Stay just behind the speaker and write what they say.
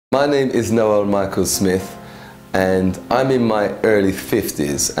My name is Noel Michael Smith and I'm in my early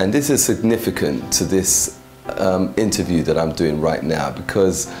 50s, and this is significant to this interview that I'm doing right now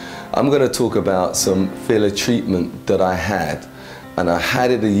because I'm going to talk about some filler treatment that I had, and I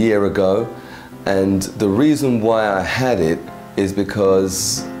had it a year ago, and the reason why I had it is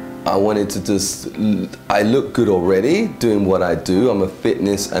because I wanted to I look good already doing what I do. I'm a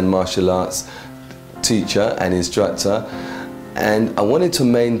fitness and martial arts teacher and instructor, and I wanted to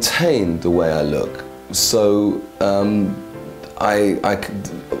maintain the way I look. So I'm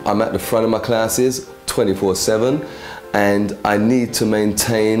at the front of my classes 24/7, and I need to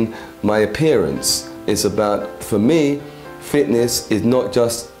maintain my appearance. It's about, for me, fitness is not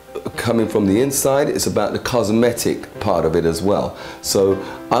just coming from the inside, it's about the cosmetic part of it as well. So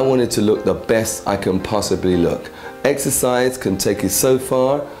I wanted to look the best I can possibly look. Exercise can take you so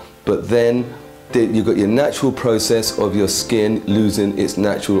far, but then you've got your natural process of your skin losing its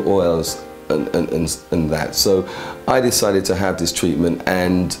natural oils and that. So I decided to have this treatment,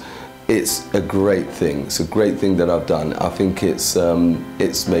 and it's a great thing. It's a great thing that I've done. I think it's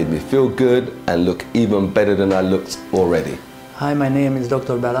made me feel good and look even better than I looked already. Hi, my name is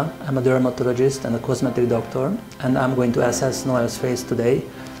Dr. Bela. I'm a dermatologist and a cosmetic doctor, and I'm going to assess Noel's face today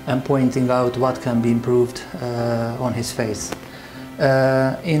and pointing out what can be improved on his face.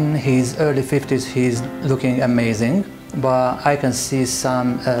 In his early 50s, he's looking amazing, but I can see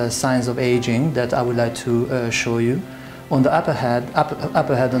some signs of aging that I would like to show you. On the upper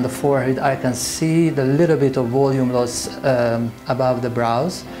head, on the forehead, I can see the little bit of volume loss above the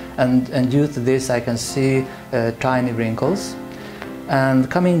brows, and due to this I can see tiny wrinkles. And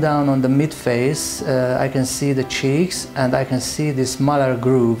coming down on the mid-face, I can see the cheeks, and I can see this malar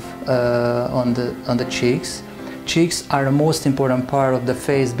groove on the cheeks. Cheeks are the most important part of the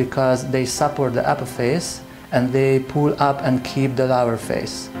face because they support the upper face and they pull up and keep the lower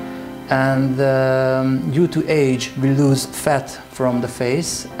face. And due to age, we lose fat from the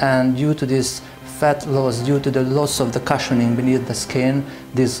face, and due to this fat loss, due to the loss of the cushioning beneath the skin,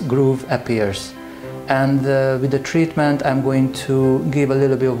 this groove appears. And with the treatment, I'm going to give a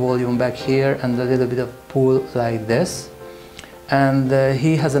little bit of volume back here and a little bit of pull like this. And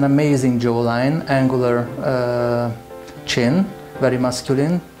he has an amazing jawline, angular chin, very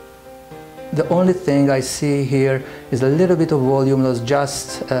masculine. The only thing I see here is a little bit of volume loss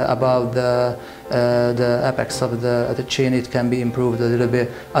just above the apex of the chin. It can be improved a little bit.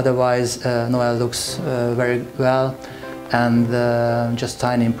 Otherwise, Noel looks very well, and just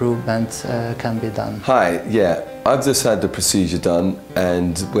tiny improvement can be done. Hi, yeah, I've just had the procedure done,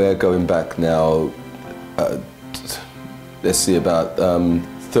 and we're going back now, let's see, about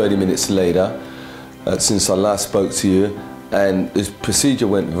 30 minutes later since I last spoke to you, and this procedure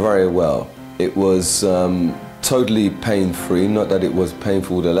went very well. It was totally pain-free, not that it was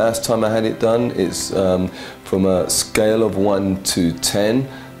painful the last time I had it done. It's from a scale of 1 to 10,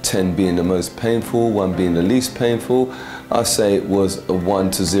 10 being the most painful, 1 being the least painful. I say it was a 1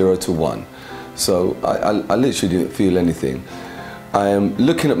 to 0 to 1. So I literally didn't feel anything. I am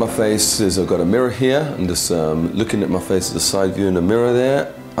looking at my face as I've got a mirror here. I'm just looking at my face as a side view in the mirror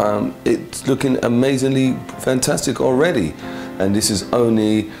there. It's looking amazingly fantastic already. And this is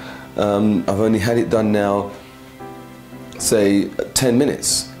only, I've only had it done now, say 10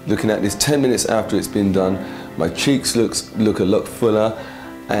 minutes. Looking at this 10 minutes after it's been done, my cheeks look a lot fuller,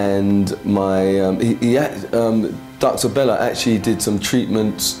 and my, Dr. Bela actually did some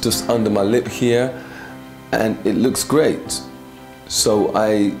treatments just under my lip here, and it looks great. So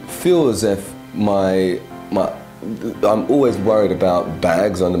I feel as if I'm always worried about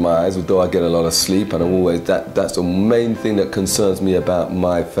bags under my eyes, although I get a lot of sleep, and I'm always, that's the main thing that concerns me about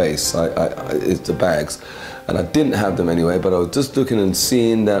my face, is the bags. And I didn't have them anyway, but I was just looking and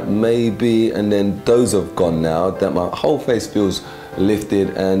seeing that maybe, and then those have gone now, that my whole face feels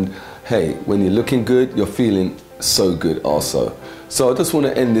lifted, and hey, when you're looking good, you're feeling so good also. So I just want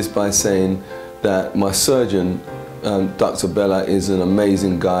to end this by saying that my surgeon, Dr. Bela, is an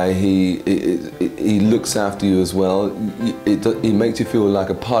amazing guy. He looks after you as well. He makes you feel like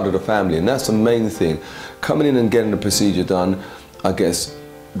a part of the family, and that's the main thing. Coming in and getting the procedure done, I guess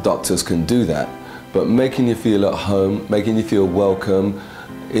doctors can do that, but making you feel at home, making you feel welcome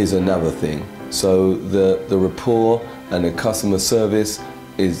is another thing. So the rapport and the customer service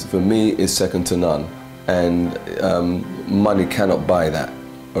is, for me, is second to none, and money cannot buy that.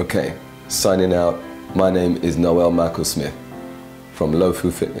 Okay, signing out. My name is Noel Michael Smith from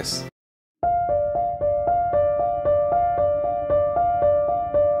Lofu Fitness.